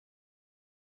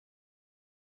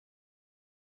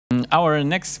Our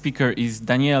next speaker is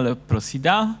Daniele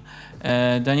Procida.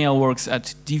 Daniele works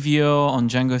at Divio on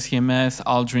Django CMS,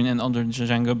 Aldrin, and other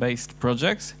Django-based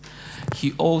projects.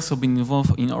 He also been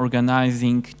involved in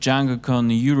organizing DjangoCon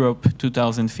Europe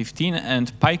 2015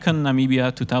 and PyCon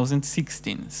Namibia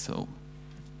 2016. So,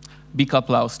 big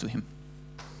applause to him.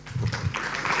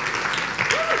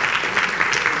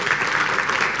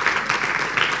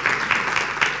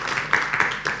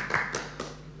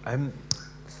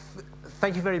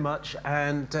 Thank you very much,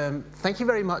 and thank you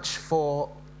very much for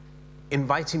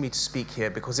inviting me to speak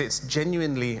here, because it's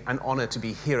genuinely an honor to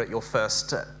be here at your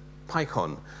first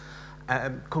PyCon.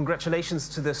 Congratulations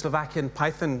to the Slovakian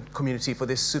Python community for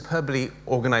this superbly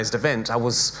organized event.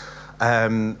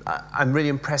 I'm really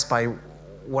impressed by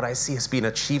what I see has been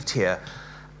achieved here,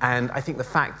 and I think the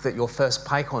fact that your first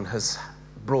PyCon has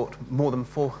brought more than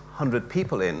 400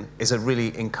 people in is a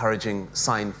really encouraging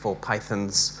sign for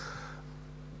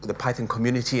the Python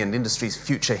community and industry's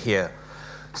future here.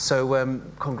 So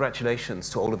congratulations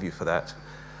to all of you for that.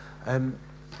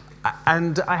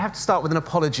 And I have to start with an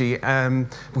apology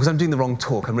because I'm doing the wrong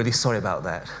talk. I'm really sorry about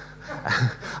that.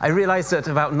 I realized at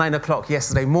about 9 o'clock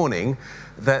yesterday morning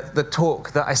that the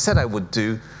talk that I said I would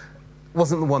do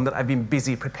wasn't the one that I've been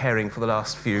busy preparing for the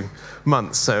last few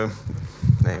months. So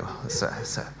anyway,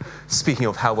 speaking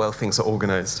of how well things are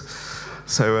organized.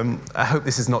 So I hope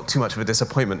this is not too much of a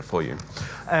disappointment for you.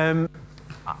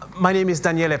 My name is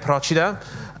Daniele Procida.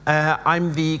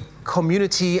 I'm the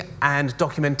Community and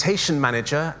Documentation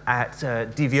Manager at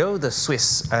Divio, the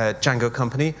Swiss Django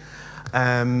company.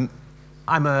 I'm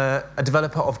a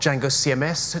developer of Django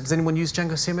CMS. Does anyone use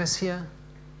Django CMS here?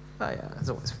 Oh yeah, there's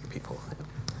always a few people.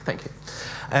 Thank you.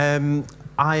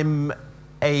 I'm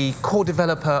a core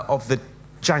developer of the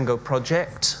Django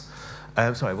project.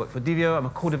 Sorry, I work for Divio. I'm a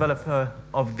core developer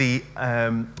of the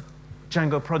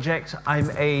Django project.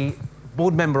 I'm a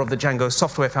board member of the Django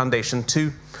Software Foundation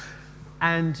too.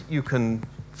 And you can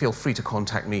feel free to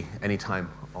contact me anytime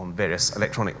on various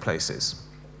electronic places.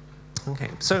 Okay,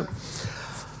 so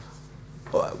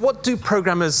what do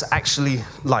programmers actually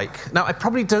like? Now, I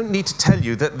probably don't need to tell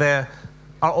you that there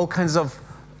are all kinds of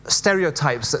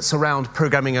stereotypes that surround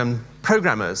programming and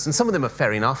programmers, and some of them are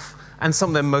fair enough, and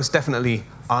some of them most definitely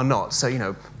are not. So, you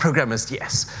know, programmers,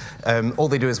 yes. All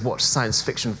they do is watch science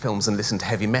fiction films and listen to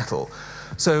heavy metal.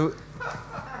 So,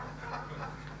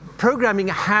 programming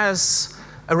has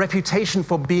a reputation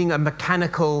for being a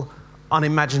mechanical,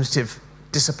 unimaginative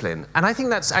discipline. And I think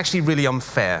that's actually really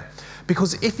unfair.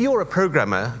 Because if you're a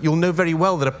programmer, you'll know very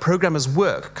well that a programmer's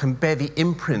work can bear the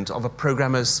imprint of a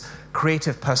programmer's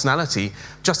creative personality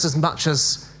just as much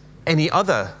as any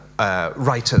other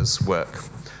writer's work.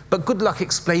 But good luck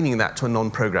explaining that to a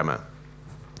non-programmer.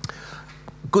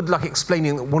 Good luck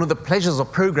explaining that one of the pleasures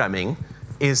of programming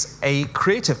is a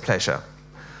creative pleasure.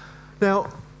 Now,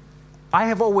 I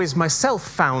have always myself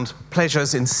found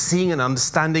pleasures in seeing and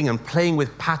understanding and playing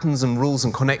with patterns and rules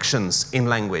and connections in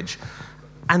language.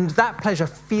 And that pleasure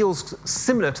feels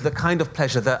similar to the kind of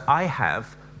pleasure that I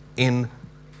have in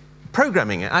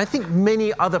programming. And I think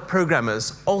many other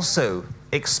programmers also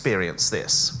experience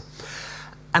this.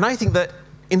 And I think that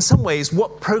in some ways,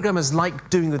 what programmers like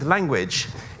doing with language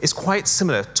is quite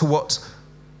similar to what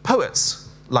poets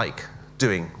like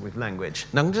doing with language.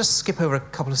 Now, I'm going to just skip over a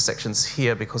couple of sections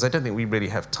here because I don't think we really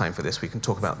have time for this. We can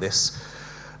talk about this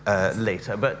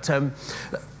later. But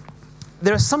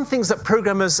there are some things that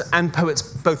programmers and poets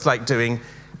both like doing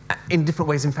in different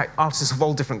ways. In fact, artists of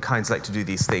all different kinds like to do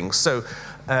these things. So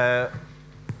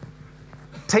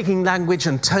taking language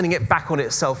and turning it back on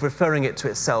itself, referring it to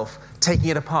itself, taking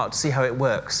it apart to see how it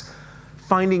works,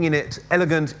 finding in it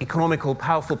elegant, economical,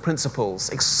 powerful principles,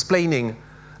 explaining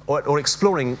or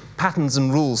exploring patterns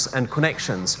and rules and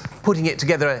connections, putting it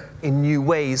together in new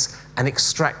ways and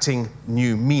extracting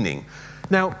new meaning.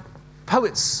 Now,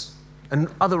 poets and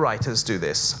other writers do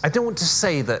this. I don't want to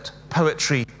say that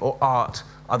poetry or art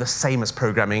are the same as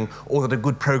programming, or that a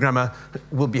good programmer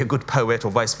will be a good poet,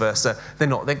 or vice versa. They're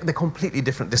not. They're completely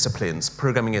different disciplines.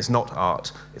 Programming is not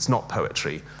art. It's not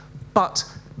poetry. But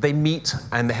they meet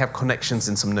and they have connections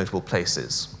in some notable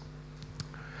places.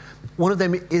 One of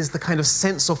them is the kind of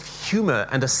sense of humor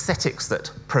and aesthetics that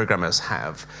programmers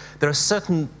have. There are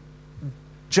certain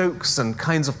jokes and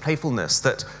kinds of playfulness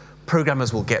that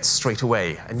programmers will get straight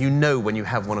away. And you know when you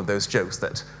have one of those jokes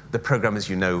that the programmers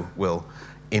you know will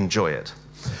enjoy it.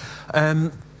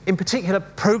 In particular,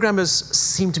 programmers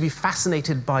seem to be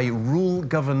fascinated by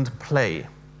rule-governed play.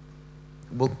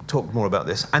 We'll talk more about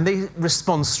this. And they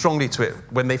respond strongly to it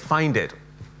when they find it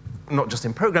not just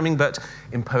in programming, but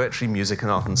in poetry, music,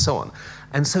 and art, and so on.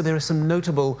 And so there are some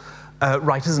notable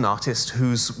writers and artists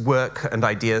whose work and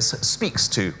ideas speaks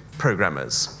to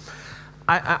programmers.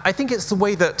 I think it's the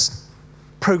way that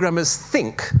programmers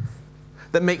think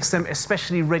that makes them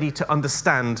especially ready to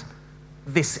understand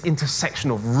this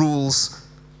intersection of rules,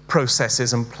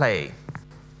 processes, and play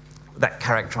that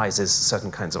characterizes certain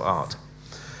kinds of art.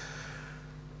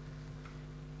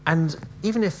 And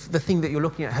even if the thing that you're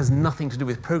looking at has nothing to do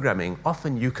with programming,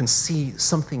 often you can see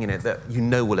something in it that you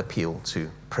know will appeal to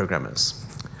programmers.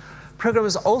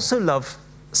 Programmers also love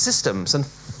systems, and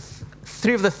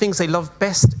three of the things they love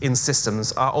best in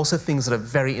systems are also things that are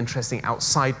very interesting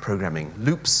outside programming: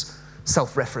 loops,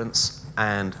 self-reference,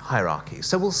 and hierarchy.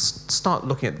 So we'll start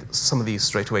looking at some of these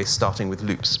straight away, starting with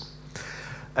loops.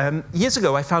 Years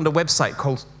ago, I found a website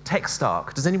called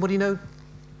TextArc. Does anybody know?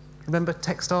 Remember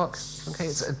TextArc? Okay,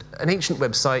 it's an ancient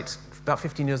website, about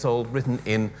 15 years old, written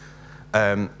in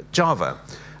Java.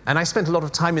 And I spent a lot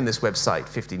of time in this website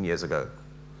 15 years ago.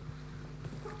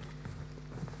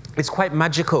 It's quite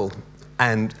magical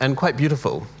and quite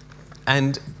beautiful.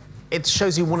 And it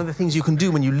shows you one of the things you can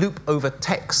do when you loop over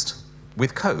text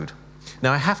with code.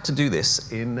 Now, I have to do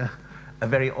this in a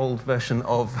very old version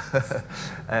of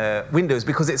Windows,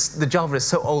 because the Java is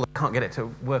so old I can't get it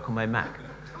to work on my Mac.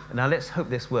 Now, let's hope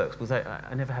this works, because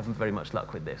I never have very much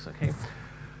luck with this, okay?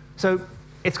 So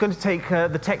it's going to take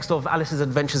the text of Alice's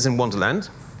Adventures in Wonderland,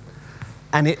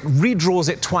 and it redraws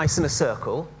it twice in a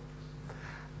circle,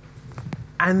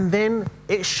 and then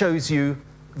it shows you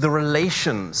the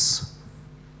relations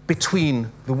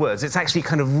between the words. It's actually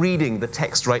kind of reading the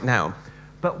text right now.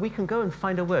 But we can go and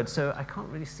find a word, so I can't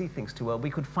really see things too well. We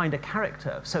could find a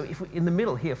character. So if in the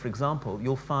middle here, for example,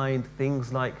 you'll find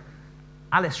things like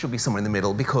Alice should be somewhere in the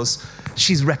middle because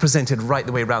she's represented right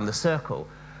the way around the circle.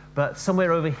 But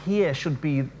somewhere over here should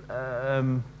be,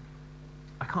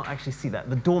 I can't actually see that.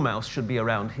 The dormouse should be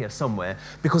around here somewhere,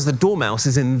 because the dormouse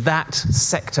is in that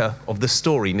sector of the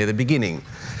story near the beginning.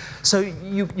 So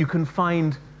you can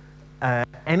find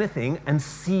anything and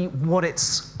see what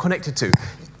it's connected to.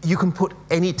 You can put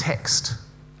any text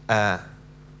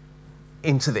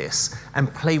into this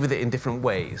and play with it in different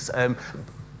ways.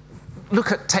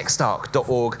 Look at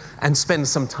textarc.org and spend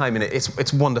some time in it.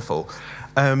 It's wonderful.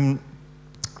 And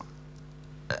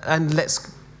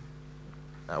let's,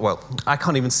 well, I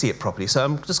can't even see it properly, so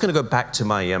I'm just going to go back to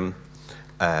my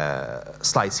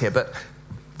slides here. But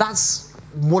that's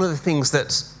one of the things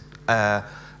that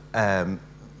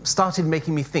started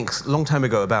making me think a long time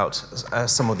ago about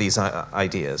some of these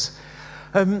ideas.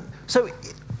 So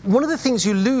one of the things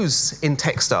you lose in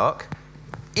TextArc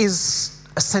is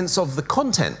a sense of the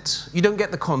content. You don't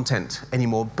get the content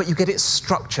anymore, but you get its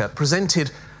structure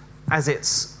presented as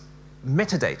its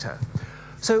metadata.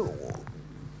 So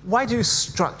why do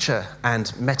structure and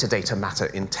metadata matter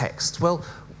in text? Well,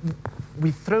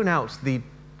 we've thrown out the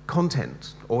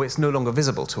content, or it's no longer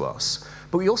visible to us.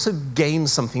 But we also gain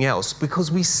something else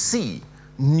because we see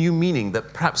new meaning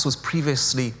that perhaps was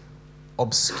previously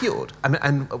obscured.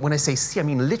 And when I say see, I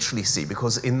mean literally see,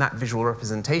 because in that visual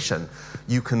representation,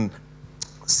 you can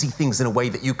see things in a way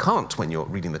that you can't when you're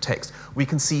reading the text. We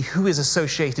can see who is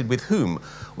associated with whom.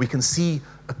 We can see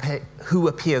who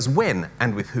appears when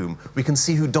and with whom. We can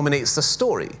see who dominates the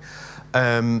story.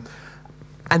 And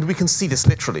we can see this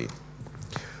literally.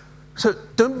 So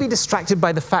don't be distracted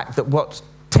by the fact that what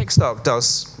TextArc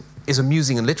does is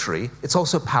amusing and literary. It's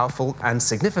also powerful and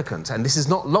significant. And this is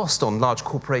not lost on large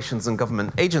corporations and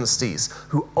government agencies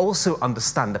who also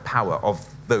understand the power of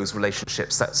those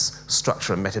relationships, that's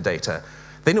structure and metadata.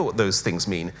 They know what those things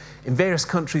mean. In various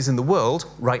countries in the world,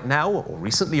 right now, or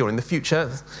recently, or in the future,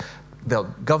 the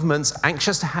governments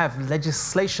anxious to have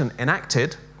legislation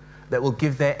enacted that will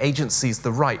give their agencies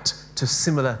the right to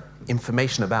similar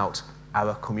information about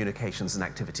our communications and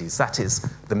activities. That is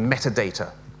the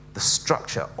metadata, the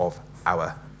structure of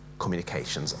our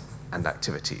communications and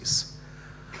activities.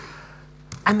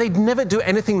 And they'd never do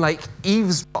anything like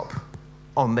eavesdrop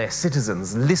on their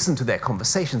citizens, listen to their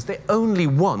conversations. They only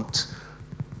want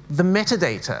the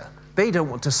metadata. They don't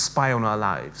want to spy on our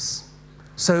lives.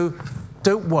 So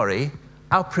don't worry,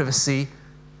 our privacy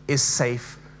is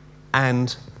safe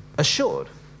and assured.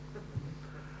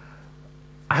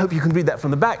 I hope you can read that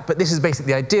from the back, but this is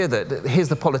basically the idea that here's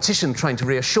the politician trying to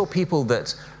reassure people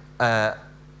that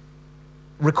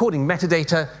recording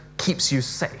metadata keeps you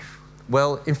safe.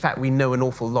 Well, in fact, we know an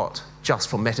awful lot just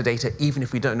from metadata, even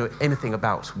if we don't know anything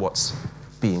about what's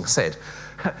being said.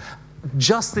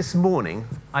 Just this morning,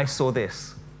 I saw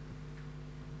this.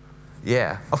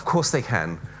 Yeah, of course they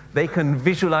can. They can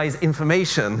visualize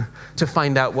information to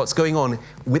find out what's going on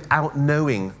without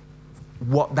knowing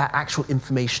what that actual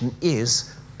information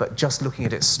is, but just looking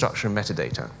at its structure and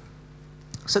metadata.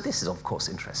 So this is, of course,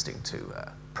 interesting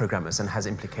to programmers and has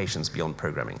implications beyond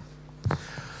programming.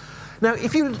 Now,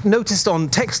 if you noticed on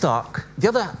TextArc, the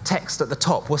other text at the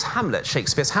top was Hamlet,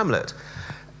 Shakespeare's Hamlet.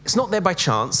 It's not there by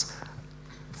chance.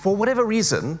 For whatever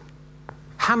reason,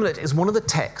 Hamlet is one of the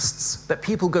texts that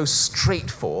people go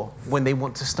straight for when they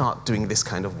want to start doing this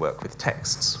kind of work with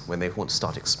texts, when they want to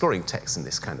start exploring text in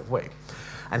this kind of way.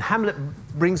 And Hamlet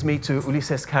brings me to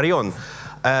Ulises Carrión.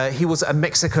 He was a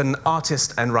Mexican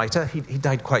artist and writer. He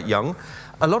died quite young.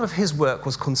 A lot of his work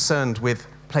was concerned with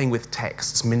playing with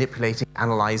texts, manipulating,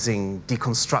 analyzing,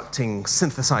 deconstructing,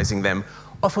 synthesizing them,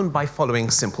 often by following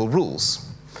simple rules.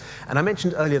 And I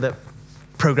mentioned earlier that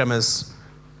programmers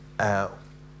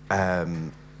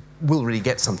will really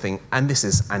get something, and this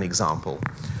is an example.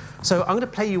 So I'm going to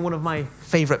play you one of my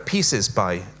favorite pieces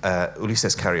by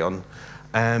Ulises Carrión.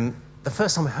 The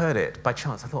first time I heard it, by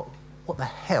chance, I thought, what the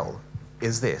hell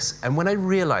is this? And when I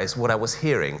realized what I was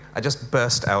hearing, I just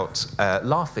burst out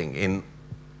laughing in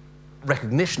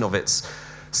recognition of its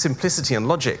simplicity and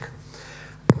logic.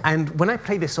 And when I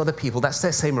play this to other people, that's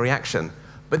their same reaction.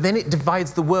 But then it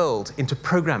divides the world into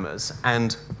programmers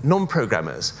and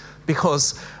non-programmers,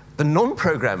 because the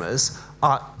non-programmers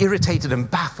are irritated and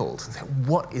baffled. And say,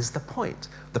 what is the point?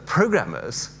 The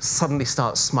programmers suddenly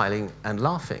start smiling and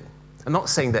laughing. I'm not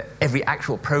saying that every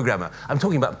actual programmer, I'm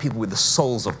talking about people with the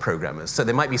souls of programmers. So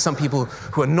there might be some people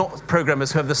who are not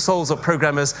programmers who have the souls of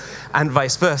programmers, and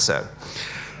vice versa.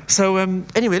 So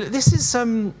anyway, this is,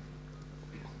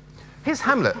 here's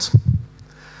Hamlet.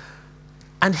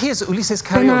 And here's Ulises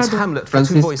Carrión's Hamlet for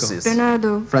two voices.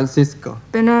 Bernardo. Francisco.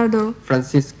 Bernardo.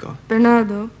 Francisco.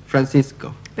 Bernardo.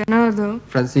 Francisco. Bernardo.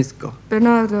 Francisco.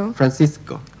 Bernardo.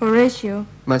 Francisco. Horatio.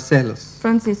 Marcelos.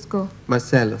 Francisco.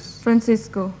 Marcelos.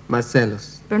 Francisco.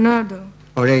 Marcelos. Bernardo.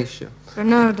 Horatio.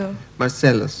 Bernardo.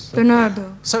 Marcelos.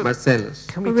 Bernardo. So, Marcelos.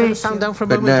 can we turn the sound down for a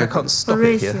moment? I Bernardo. can't stop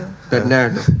it here. Horatio.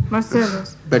 Bernardo.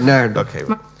 Marcelos. Bernardo. Okay.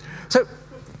 So,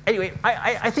 anyway,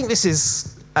 I think this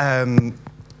is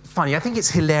funny. I think it's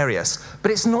hilarious.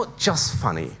 But it's not just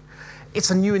funny. It's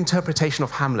a new interpretation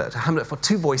of Hamlet. A Hamlet for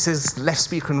two voices, left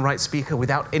speaker and right speaker,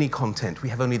 without any content. We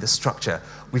have only the structure.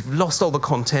 We've lost all the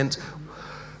content.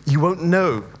 You won't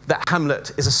know that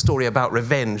Hamlet is a story about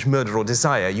revenge, murder, or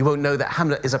desire. You won't know that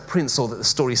Hamlet is a prince or that the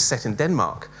story is set in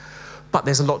Denmark. But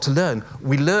there's a lot to learn.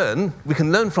 We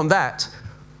can learn from that,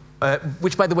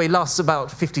 which, by the way, lasts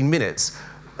about 15 minutes.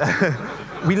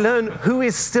 We learn who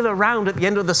is still around at the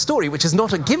end of the story, which is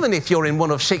not a given if you're in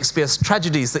one of Shakespeare's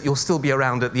tragedies that you'll still be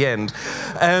around at the end.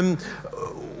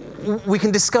 We can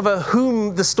discover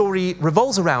whom the story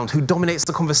revolves around, who dominates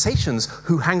the conversations,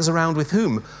 who hangs around with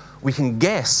whom. We can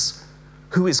guess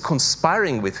who is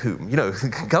conspiring with whom. You know,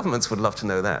 governments would love to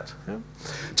know that. Yeah?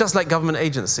 Just like government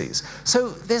agencies. So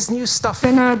there's new stuff.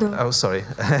 Bernardo. Oh, sorry.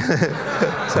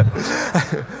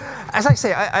 As I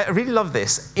say, I really love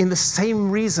this in the same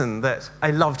reason that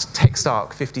I loved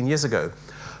TextArc 15 years ago.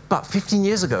 But 15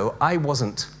 years ago, I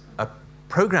wasn't a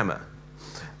programmer.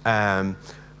 I'm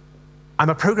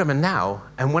a programmer now,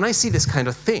 and when I see this kind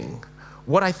of thing,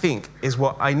 what I think is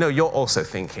what I know you're also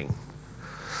thinking.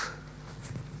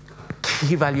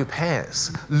 Key value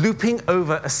pairs, looping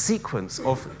over a sequence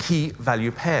of key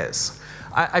value pairs.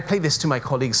 I played this to my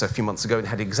colleagues a few months ago and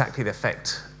had exactly the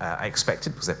effect I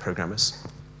expected, because they're programmers.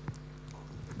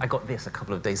 I got this a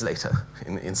couple of days later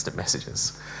in instant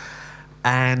messages.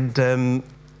 And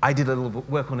I did a little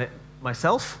work on it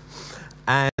myself.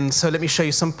 And so let me show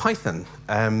you some Python.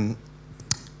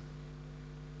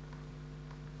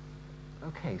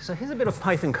 OK, so here's a bit of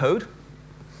Python code.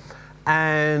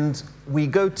 And we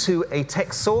go to a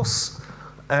text source.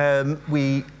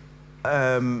 We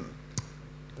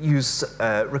use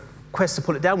request to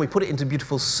pull it down. We put it into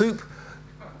beautiful soup.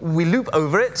 We loop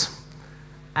over it.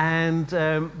 And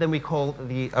then we call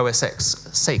the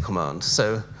OSX say command.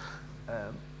 So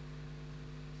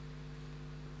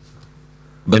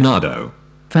Bernardo.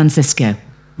 Francisco.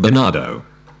 Bernardo.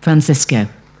 Francisco.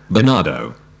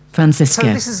 Bernardo. Francisco.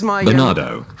 So this is my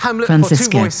Bernardo. Hamlet Francisco.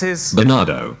 for two voices.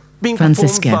 Bernardo. Being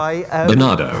Francisco. performed by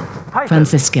Bernardo. Python.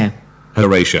 Francisco.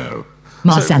 Horatio.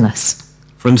 Marcellus.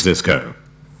 Francisco.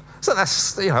 So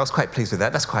that's, you know, I was quite pleased with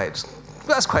that. That's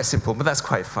quite simple, but that's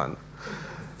quite fun.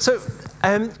 So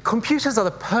computers are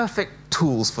the perfect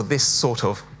tools for this sort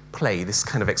of play, this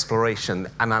kind of exploration,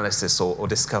 analysis, or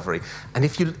discovery. And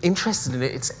if you're interested in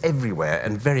it, it's everywhere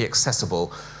and very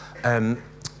accessible.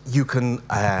 You can,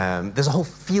 there's a whole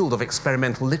field of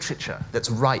experimental literature that's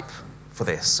ripe for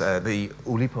this, the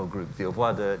Oulipo group, the Au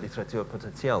revoir de littérature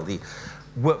potentielle, the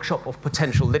Workshop of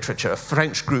Potential Literature, a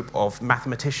French group of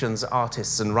mathematicians,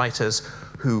 artists, and writers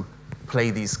who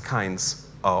play these kinds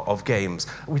of games.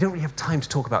 We don't really have time to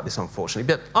talk about this,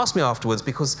 unfortunately, but ask me afterwards,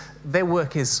 because their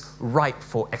work is ripe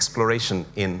for exploration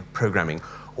in programming.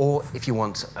 Or if you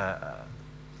want,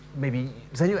 maybe,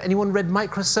 has anyone read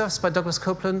Microsurfs by Douglas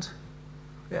Copeland?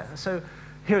 Yeah, so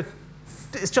here,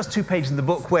 it's just 2 pages in the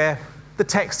book where the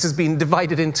text has been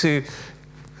divided into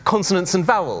consonants and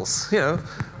vowels, you know.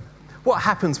 What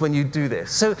happens when you do this?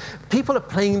 So people are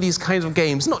playing these kinds of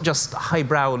games, not just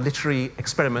highbrow literary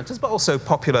experimenters, but also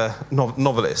popular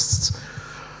novelists.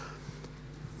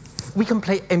 We can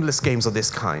play endless games of this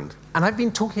kind. And I've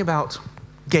been talking about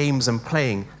games and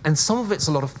playing, and some of it's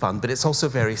a lot of fun, but it's also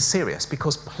very serious,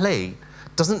 because play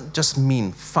doesn't just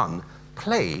mean fun.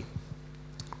 Play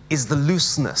is the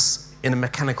looseness in a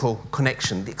mechanical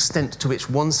connection, the extent to which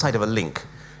one side of a link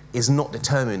is not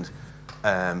determined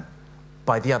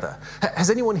by the other.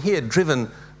 Has anyone here driven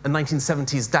a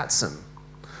 1970s Datsun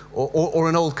or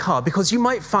an old car? Because you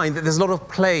might find that there's a lot of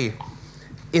play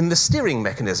in the steering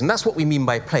mechanism. That's what we mean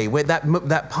by play, where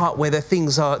that part where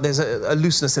there's a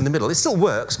looseness in the middle. It still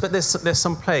works, but there's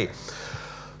some play.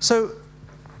 So,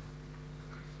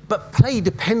 but play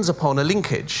depends upon a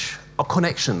linkage, a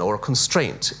connection, or a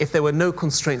constraint. If there were no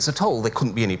constraints at all, there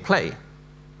couldn't be any play.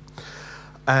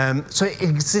 So it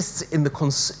exists in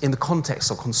the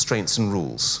context of constraints and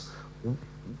rules,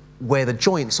 where the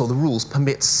joints or the rules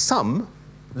permit some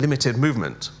limited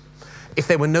movement. If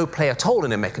there were no play at all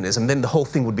in a mechanism, then the whole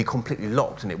thing would be completely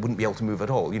locked and it wouldn't be able to move at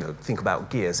all. You know, think about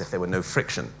gears if there were no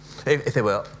friction, if there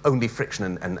were only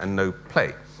friction and no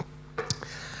play.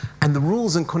 And the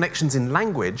rules and connections in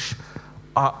language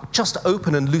are just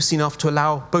open and loose enough to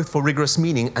allow both for rigorous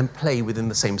meaning and play within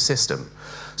the same system.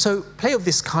 So play of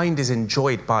this kind is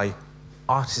enjoyed by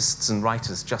artists and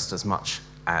writers just as much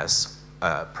as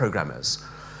programmers.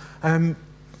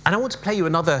 And I want to play you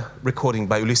another recording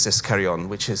by Ulises Carrión,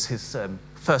 which is his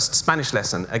first Spanish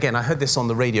lesson. Again, I heard this on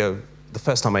the radio the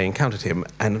first time I encountered him,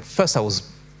 and at first I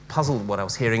was puzzled what I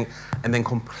was hearing, and then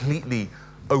completely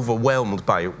overwhelmed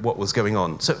by what was going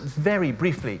on. So very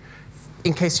briefly,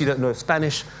 in case you don't know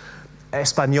Spanish,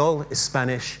 Español is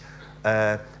Spanish.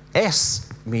 Es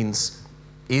means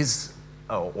is,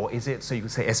 or is it, so you can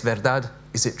say es verdad,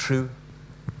 is it true?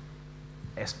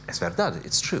 Es verdad,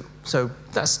 it's true. So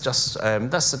that's just,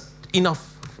 that's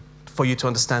enough for you to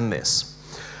understand this.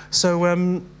 So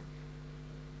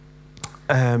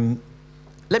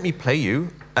let me play you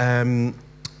the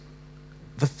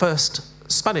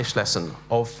first Spanish lesson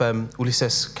of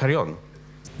Ulises Carrión.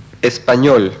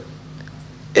 Español,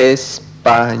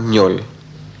 español,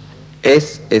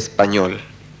 es español.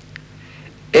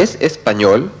 ¿Es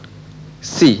español?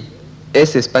 Sí,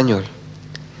 es español.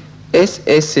 ¿Es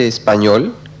ese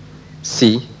español?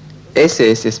 Sí,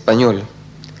 ese es español.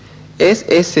 ¿Es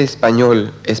ese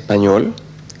español español?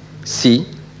 Sí,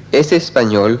 ese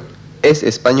español es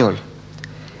español.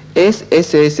 ¿Es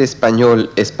ese es español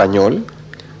español?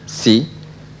 Sí,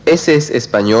 ese es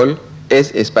español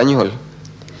es español.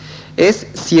 ¿Es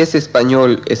si es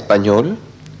español español?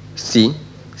 Sí,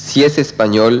 si es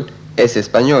español es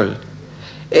español.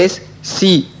 ¿Es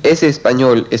si es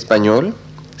español español?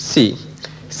 Sí,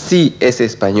 si es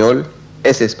español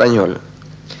es español.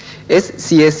 ¿Es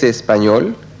si es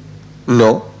español?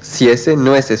 No, si ese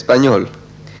no es español.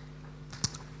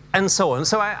 And so on.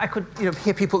 So I could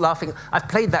hear people laughing. I've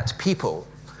played that to people,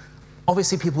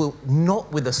 obviously people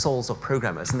not with the souls of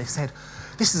programmers, and they've said,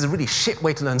 this is a really shit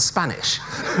way to learn Spanish.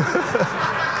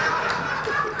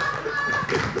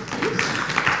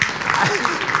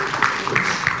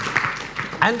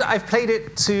 And I've played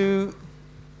it to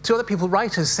other people,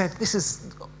 writers, said, this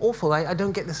is awful, I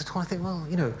don't get this at all. I think, well,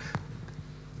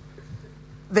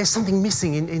 there's something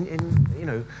missing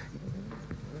in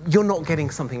you're not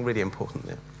getting something really important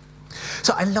there.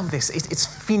 So I love this. It's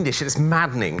fiendish, it's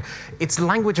maddening. It's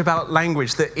language about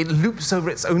language, that it loops over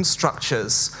its own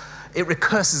structures. It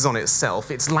recurses on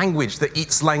itself. It's language that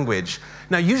eats language.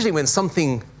 Now, usually when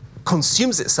something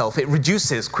consumes itself, it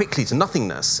reduces quickly to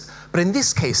nothingness. But in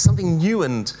this case, something new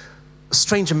and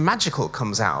strange and magical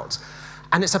comes out.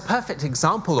 And it's a perfect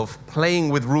example of playing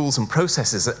with rules and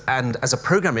processes, and as a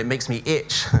programmer, it makes me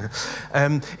itch.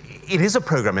 It is a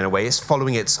program in a way. It's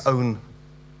following its own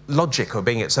logic,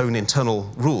 obeying its own internal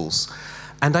rules.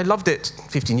 And I loved it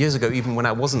 15 years ago, even when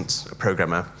I wasn't a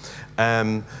programmer.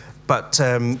 But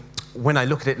when I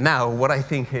look at it now, what I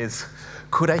think is,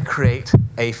 could I create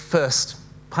a first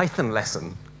Python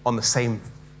lesson on the same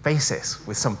basis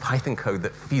with some Python code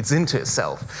that feeds into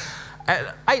itself?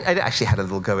 I actually had a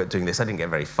little go at doing this. I didn't get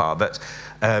very far, but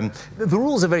the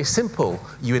rules are very simple.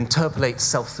 You interpolate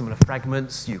self-similar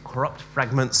fragments, you corrupt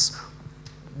fragments.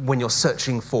 When you're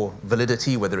searching for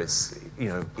validity, whether it's,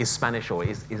 is Spanish or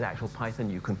is actual Python,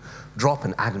 you can drop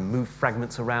and add and move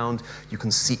fragments around. You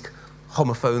can seek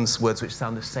homophones, words which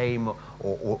sound the same,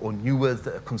 or new words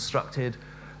that are constructed.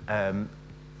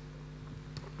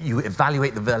 You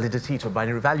evaluate the validity to a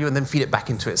binary value and then feed it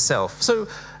back into itself. So,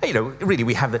 really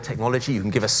we have the technology. You can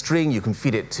give a string, you can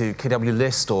feed it to KW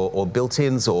list or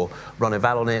built-ins or run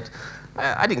eval on it.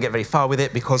 I didn't get very far with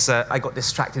it because I got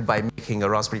distracted by making a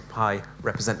Raspberry Pi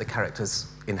represent the characters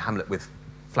in Hamlet with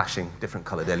flashing different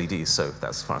colored LEDs, so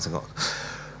that's as far as I got.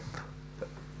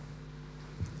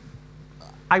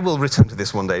 I will return to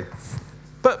this one day.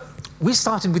 But we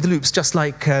started with loops just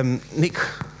like Nick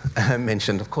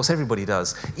mentioned. Of course, everybody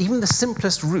does. Even the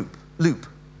simplest loop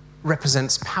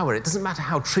represents power. It doesn't matter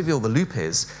how trivial the loop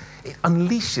is. It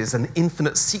unleashes an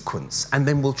infinite sequence, and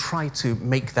then we'll try to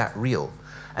make that real.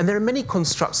 And there are many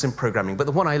constructs in programming, but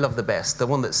the one I love the best, the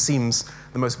one that seems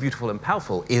the most beautiful and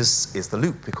powerful, is the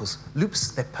loop, because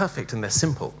loops, they're perfect and they're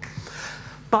simple.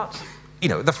 But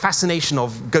the fascination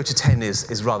of go to 10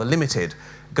 is rather limited.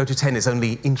 Go to 10 is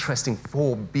only interesting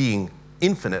for being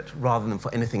infinite rather than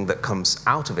for anything that comes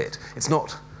out of it. It's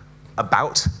not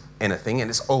about anything, and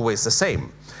it's always the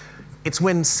same. It's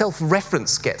when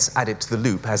self-reference gets added to the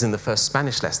loop, as in the first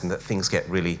Spanish lesson, that things get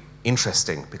really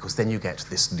interesting, because then you get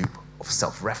this loop of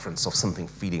self-reference, of something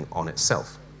feeding on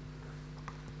itself.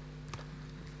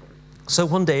 So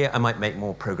one day I might make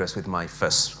more progress with my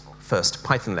first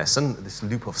Python lesson, this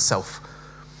loop of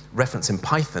self-reference in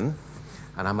Python,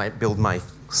 and I might build my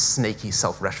snaky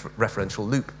self-referential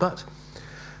loop. But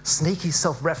snaky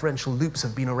self-referential loops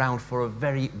have been around for a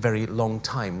very, very long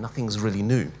time. Nothing's really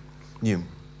new.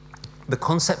 The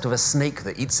concept of a snake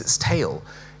that eats its tail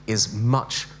is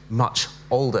much, much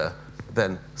older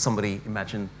than somebody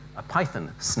imagine a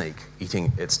Python snake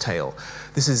eating its tail.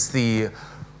 This is the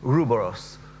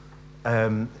Ouroboros,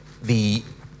 the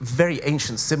very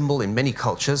ancient symbol in many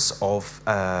cultures of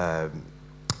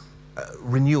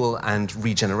renewal and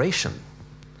regeneration.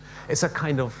 It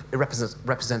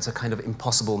represents a kind of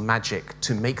impossible magic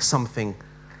to make something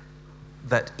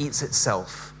that eats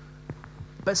itself.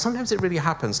 But sometimes it really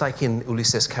happens, like in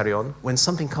Ulises Carrión, when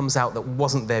something comes out that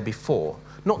wasn't there before.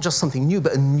 Not just something new,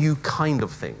 but a new kind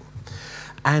of thing.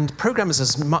 And programmers,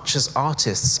 as much as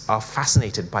artists, are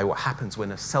fascinated by what happens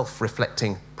when a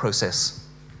self-reflecting process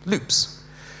loops.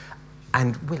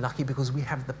 And we're lucky because we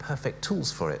have the perfect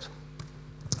tools for it.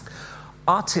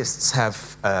 Artists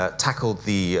have tackled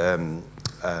the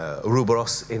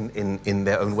Ouroboros in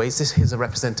their own ways. This is a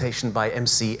representation by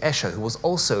MC Escher, who was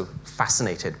also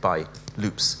fascinated by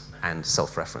loops and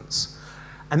self-reference.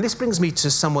 And this brings me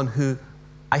to someone who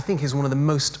I think is one of the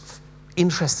most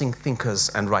interesting thinkers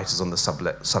and writers on the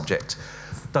subject,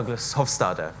 Douglas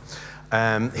Hofstadter.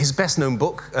 His best-known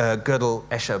book, Gödel,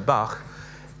 Escher, Bach,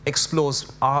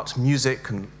 explores art, music,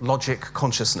 and logic,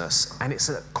 consciousness, and it's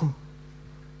an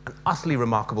utterly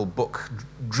remarkable book,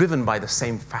 driven by the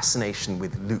same fascination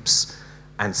with loops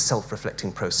and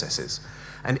self-reflecting processes.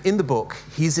 And in the book,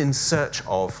 he's in search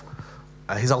of,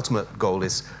 his ultimate goal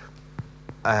is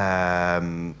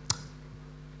our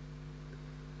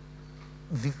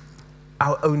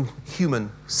own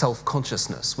human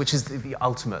self-consciousness, which is the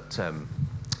ultimate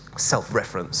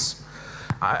self-reference.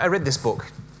 I read this book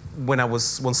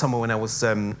one summer when I was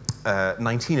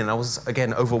 19, and I was,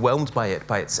 again, overwhelmed by it,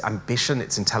 by its ambition,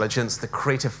 its intelligence, the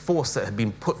creative force that had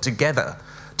been put together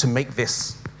to make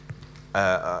this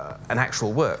an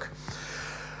actual work.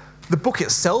 The book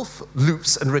itself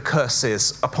loops and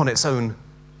recurses upon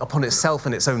itself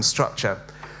and its own structure.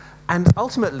 And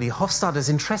ultimately, Hofstadter is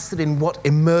interested in what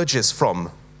emerges from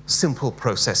simple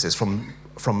processes,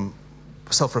 from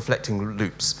self-reflecting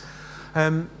loops.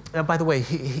 By the way,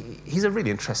 he's a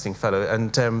really interesting fellow,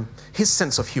 and his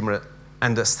sense of humor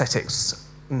and aesthetics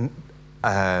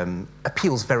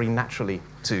appeals very naturally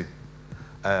to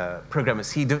programmers.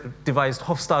 He devised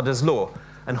Hofstadter's law,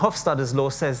 and Hofstadter's law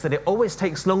says that it always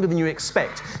takes longer than you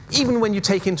expect, even when you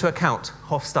take into account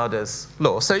Hofstadter's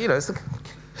law. So,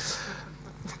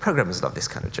 programmers love this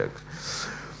kind of joke.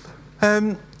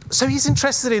 So he's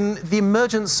interested in the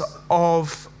emergence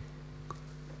of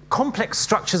complex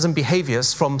structures and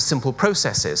behaviors from simple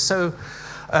processes. So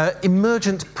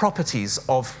emergent properties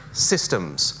of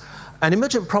systems. An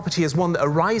emergent property is one that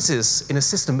arises in a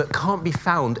system but can't be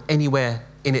found anywhere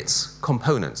in its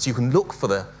components. You can look for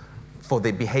the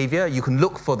behavior, you can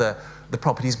look for the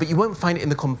properties, but you won't find it in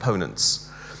the components.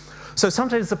 So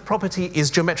sometimes the property is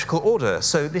geometrical order.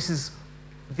 So this is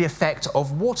the effect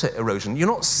of water erosion. You're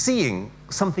not seeing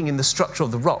something in the structure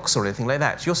of the rocks or anything like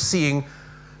that. You're seeing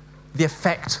the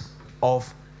effect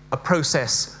of a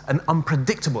process, an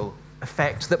unpredictable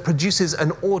effect that produces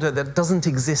an order that doesn't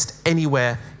exist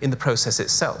anywhere in the process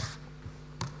itself.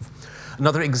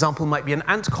 Another example might be an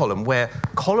ant column, where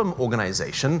column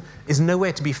organization is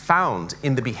nowhere to be found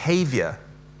in the behavior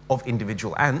of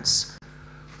individual ants.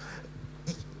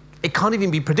 It can't even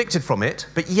be predicted from it,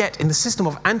 but yet in the system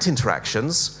of ant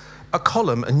interactions, a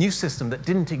column, a new system that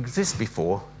didn't exist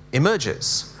before,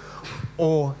 emerges.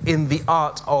 Or in the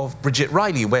art of Bridget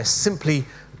Riley, where simply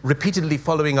repeatedly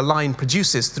following a line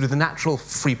produces, through the natural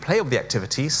free play of the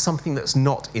activity, something that's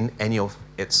not in any of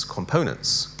its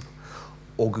components.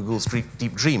 Or Google's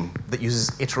Deep Dream, that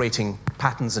uses iterating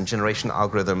patterns and generation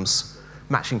algorithms,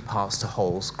 matching paths to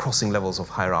holes, crossing levels of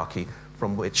hierarchy,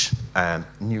 from which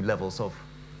new levels of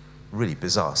really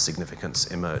bizarre significance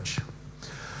emerge.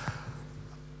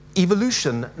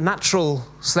 Evolution, natural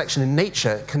selection in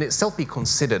nature, can itself be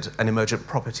considered an emergent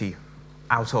property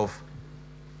out of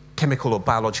chemical or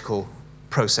biological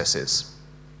processes.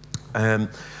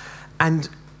 And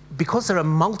because there are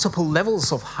multiple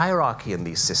levels of hierarchy in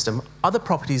these systems, other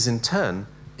properties in turn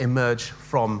emerge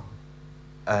from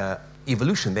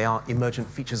evolution. They are emergent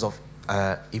features of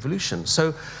evolution.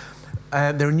 So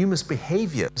there are numerous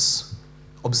behaviors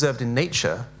observed in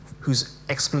nature whose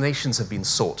explanations have been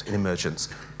sought in emergence.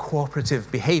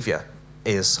 Cooperative behavior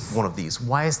is one of these.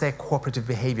 Why is there cooperative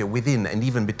behavior within and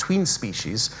even between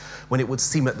species when it would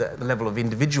seem at the level of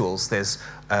individuals there's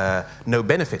no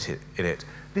benefit in it?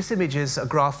 This image is a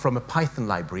graph from a Python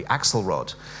library,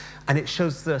 Axelrod, and it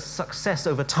shows the success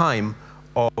over time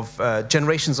of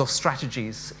generations of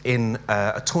strategies in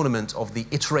a tournament of the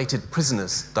iterated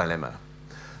prisoners dilemma.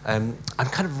 I'm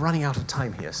kind of running out of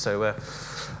time here, so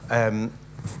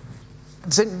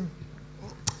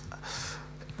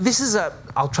this is a,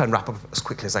 I'll try and wrap up as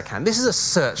quickly as I can. This is a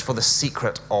search for the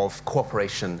secret of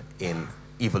cooperation in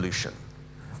evolution.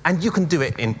 And you can do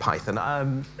it in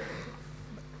Python.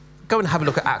 Go and have a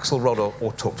look at Axelrod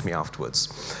or talk to me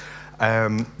afterwards.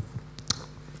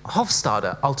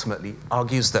 Hofstadter ultimately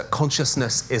argues that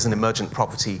consciousness is an emergent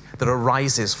property that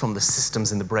arises from the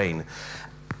systems in the brain.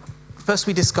 First,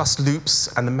 we discussed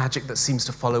loops and the magic that seems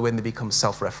to follow when they become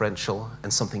self-referential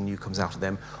and something new comes out of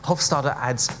them. Hofstadter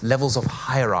adds levels of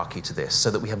hierarchy to this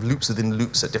so that we have loops within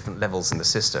loops at different levels in the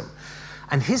system.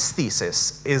 And his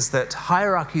thesis is that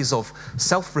hierarchies of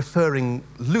self-referring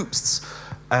loops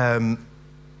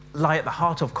lie at the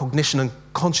heart of cognition and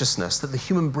consciousness, that the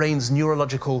human brain's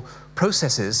neurological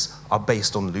processes are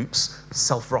based on loops,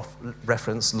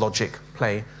 self-reference, logic,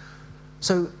 play.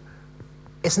 So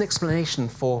it's an explanation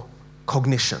for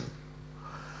cognition.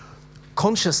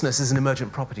 Consciousness is an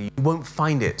emergent property. You won't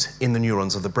find it in the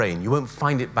neurons of the brain. You won't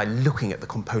find it by looking at the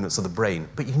components of the brain,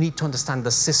 but you need to understand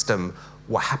the system,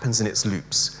 what happens in its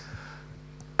loops.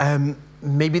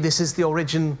 Maybe this is the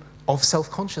origin of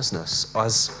self-consciousness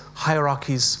as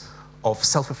hierarchies of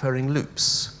self-referring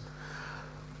loops.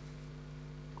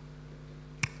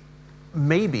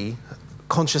 Maybe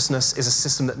consciousness is a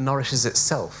system that nourishes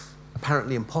itself,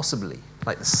 apparently impossibly,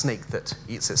 like the snake that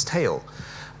eats its tail,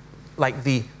 like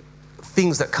the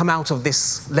things that come out of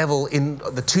this level in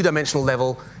the two-dimensional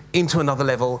level into another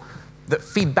level that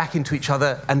feed back into each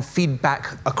other and feed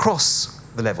back across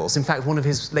the levels. In fact, one of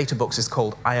his later books is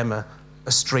called I Am a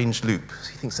Strange Loop.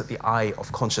 He thinks that the eye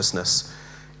of consciousness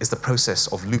is the process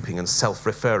of looping and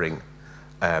self-referring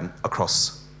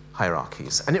across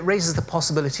hierarchies. And it raises the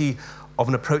possibility of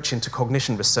an approach into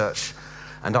cognition research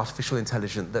and artificial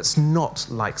intelligence that's not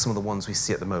like some of the ones we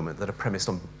see at the moment that are premised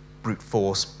on brute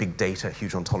force, big data,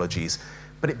 huge ontologies,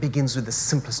 but it begins with the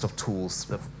simplest of tools,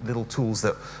 the little tools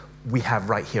that we have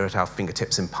right here at our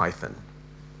fingertips in Python.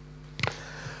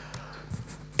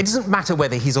 It doesn't matter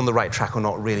whether he's on the right track or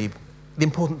not, really. The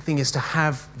important thing is to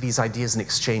have these ideas and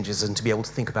exchanges and to be able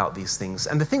to think about these things.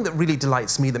 And the thing that really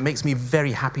delights me, that makes me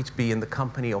very happy to be in the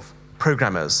company of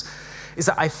programmers, is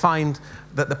that I find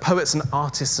that the poets and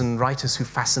artists and writers who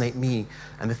fascinate me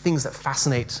and the things that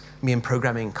fascinate me in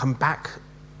programming come back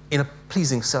in a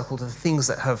pleasing circle to the things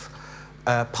that have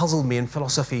puzzled me in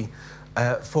philosophy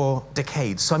for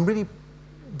decades. So I'm really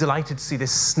delighted to see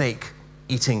this snake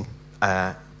eating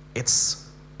its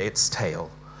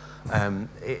tail.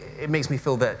 It makes me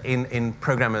feel that in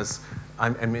programmers,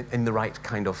 I'm in the right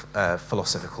kind of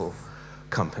philosophical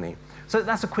company. So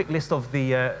that's a quick list of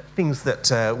the things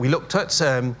that we looked at.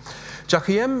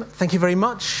 Jacquiem, thank you very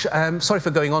much. Sorry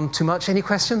for going on too much. Any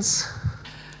questions?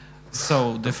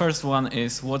 So the first one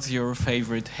is, what's your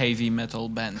favorite heavy metal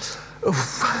band?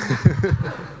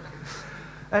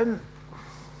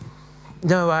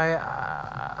 No,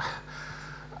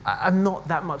 I'm not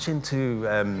that much into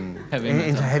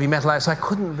heavy metal, so I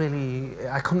couldn't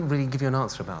really give you an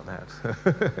answer about that.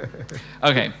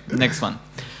 Okay, next one.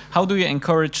 How do you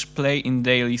encourage play in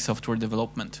daily software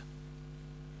development?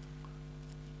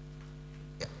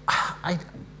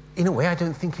 In a way, I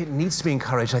don't think it needs to be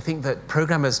encouraged. I think that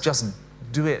programmers just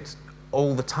do it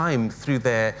all the time through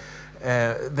their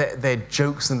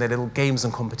jokes and their little games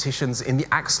and competitions. In the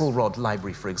Axelrod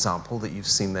library, for example, that you've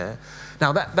seen there.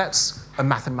 Now, that's a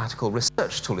mathematical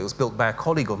research tool. It was built by a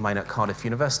colleague of mine at Cardiff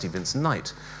University, Vincent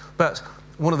Knight. But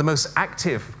one of the most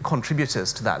active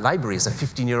contributors to that library is a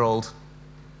 15-year-old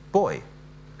boy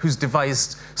who's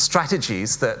devised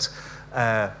strategies that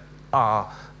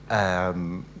are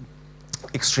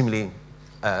extremely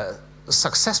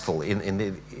successful in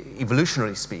the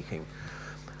evolutionary speaking.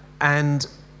 And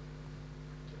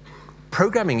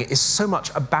programming is so much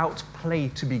about play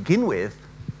to begin with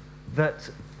that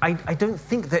I don't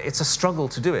think that it's a struggle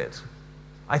to do it.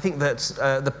 I think that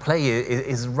the play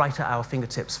is right at our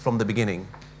fingertips from the beginning.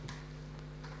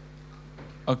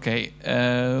 Okay,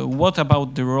 what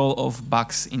about the role of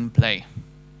bugs in play?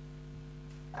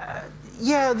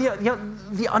 Yeah,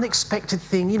 the unexpected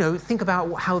thing, think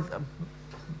about how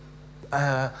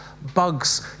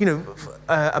bugs,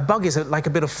 a bug is like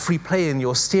a bit of free play in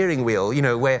your steering wheel,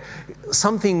 where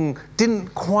something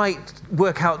didn't quite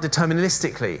work out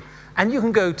deterministically. And you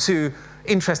can go to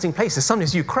interesting places.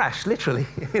 Sometimes you crash, literally,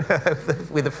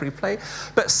 with a free play.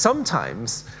 But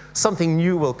sometimes something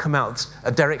new will come out,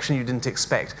 a direction you didn't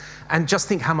expect. And just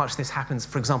think how much this happens,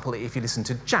 for example, if you listen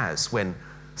to jazz, when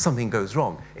something goes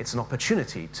wrong. It's an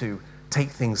opportunity to take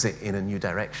things in a new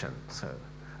direction. So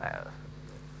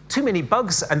too many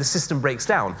bugs and the system breaks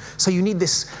down. So you need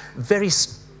this very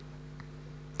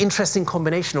interesting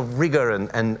combination of rigor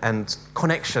and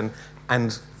connection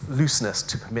and looseness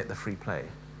to permit the free play.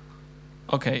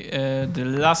 Okay, the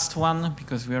last one,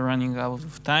 because we are running out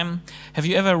of time. Have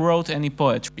you ever wrote any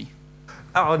poetry?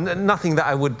 Oh, nothing that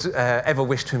I would ever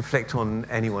wish to inflict on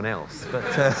anyone else. But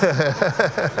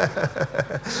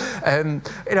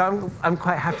I'm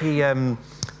quite happy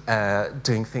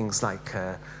doing things like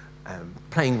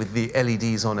playing with the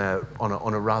LEDs on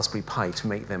a Raspberry Pi to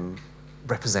make them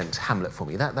represent Hamlet for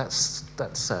me. That's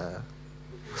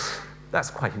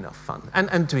quite enough fun.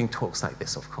 And doing talks like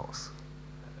this, of course.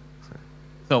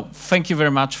 So thank you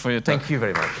very much for your time. Thank you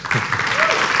very much.